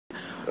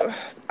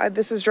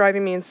This is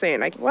driving me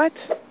insane.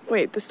 What?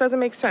 Wait, this doesn't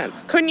make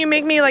sense. Couldn't you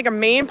make me like a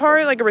main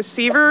part, like a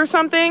receiver or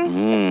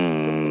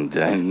something?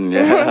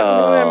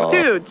 Danielle.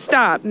 Dude,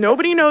 stop.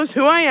 Nobody knows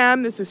who I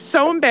am. This is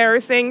so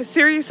embarrassing.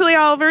 Seriously,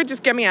 Oliver,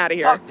 just get me out of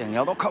here. Fuck,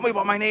 Danielle, don't call me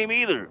by my name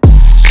either.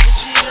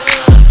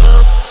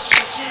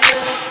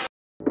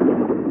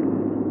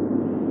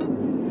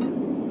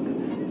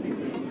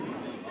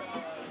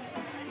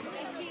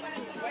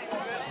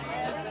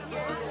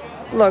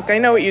 Look, I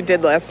know what you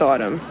did last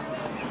autumn.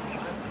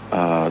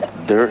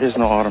 There is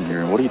no autumn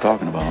here. What are you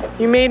talking about?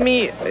 You made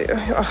me...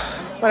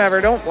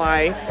 whatever, don't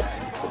lie.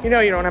 You know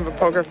you don't have a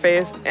poker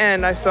face,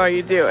 and I saw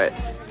you do it.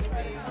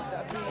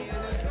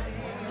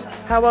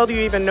 How well do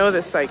you even know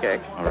this psychic?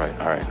 All right.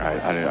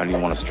 I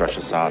didn't want to stretch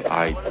this out.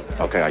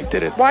 Okay, I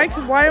did it. Why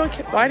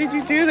did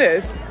you do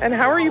this? And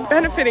how are you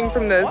benefiting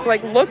from this?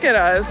 Like, look at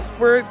us.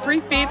 We're 3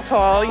 feet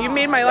tall. You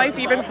made my life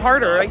even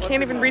harder. I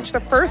can't even reach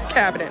the first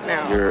cabinet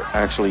now. You're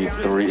actually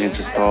 3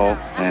 inches tall,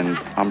 and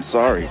I'm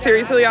sorry.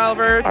 Seriously,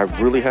 Oliver? I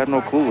really had no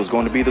clue it was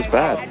going to be this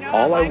bad.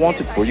 All I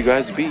wanted for you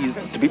guys to be is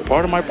to be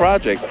part of my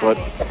project, but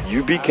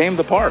you became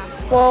the part.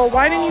 Well,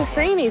 why didn't you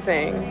say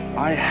anything?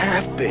 I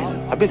have been.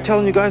 I've been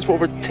telling you guys for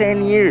over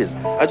 10 years.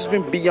 I've just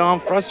been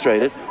beyond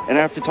frustrated, and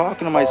after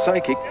talking to my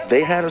psychic,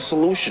 they had a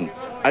solution.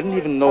 I didn't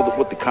even know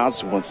what the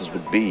consequences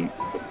would be.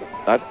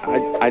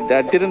 I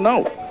didn't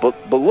know.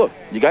 But look,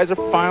 you guys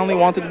are finally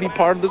wanting to be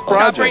part of this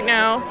project. Stop right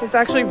now. It's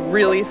actually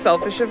really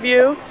selfish of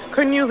you.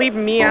 Couldn't you leave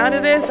me out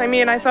of this? I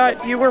mean, I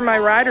thought you were my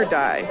ride or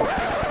die.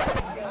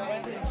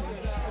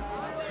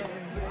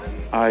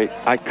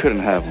 I couldn't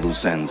have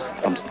loose ends.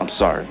 I'm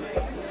sorry.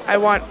 I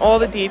want all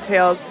the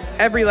details,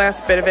 every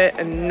last bit of it,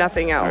 and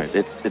nothing else.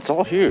 All right, it's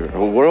all here.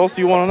 What else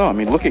do you want to know? I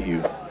mean, look at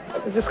you.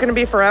 Is this going to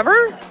be forever?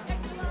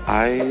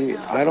 I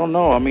don't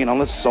know. I mean,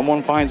 unless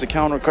someone finds a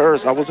counter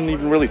curse, I wasn't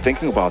even really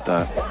thinking about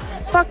that.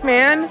 Fuck,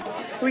 man.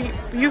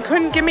 You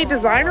couldn't give me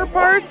designer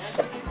parts?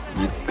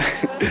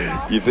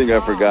 You think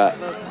I forgot?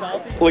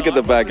 Look at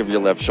the back of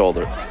your left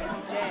shoulder.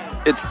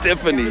 It's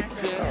Tiffany.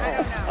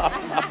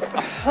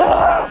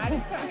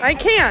 I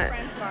can't.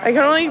 I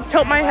can only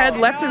tilt my head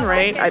left and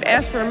right. I'd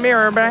ask for a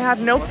mirror, but I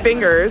have no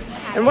fingers.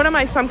 And what am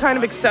I, some kind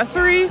of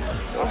accessory?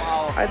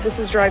 This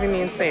is driving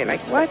me insane.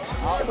 What?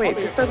 Wait,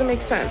 this doesn't make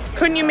sense.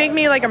 Couldn't you make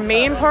me like a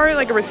main part,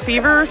 like a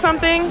receiver or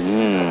something?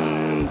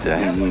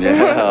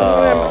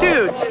 Danielle.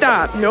 Dude,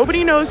 stop.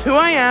 Nobody knows who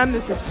I am.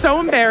 This is so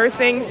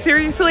embarrassing.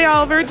 Seriously,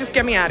 Oliver, just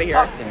get me out of here.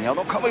 Fuck, Danielle,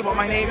 don't call me by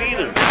my name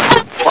either.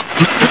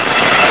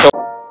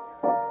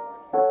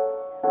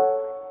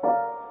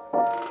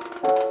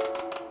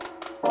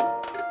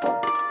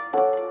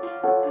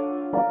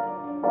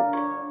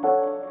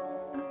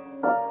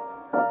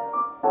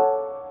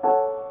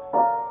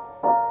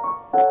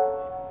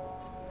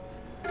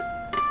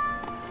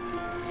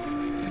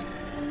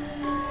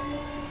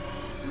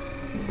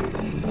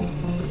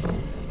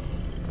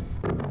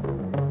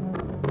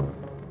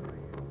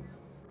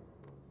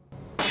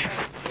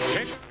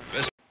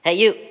 Hey,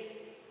 you.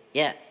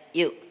 Yeah,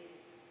 you.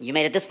 You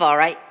made it this far,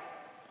 right?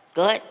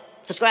 Go ahead.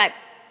 Subscribe.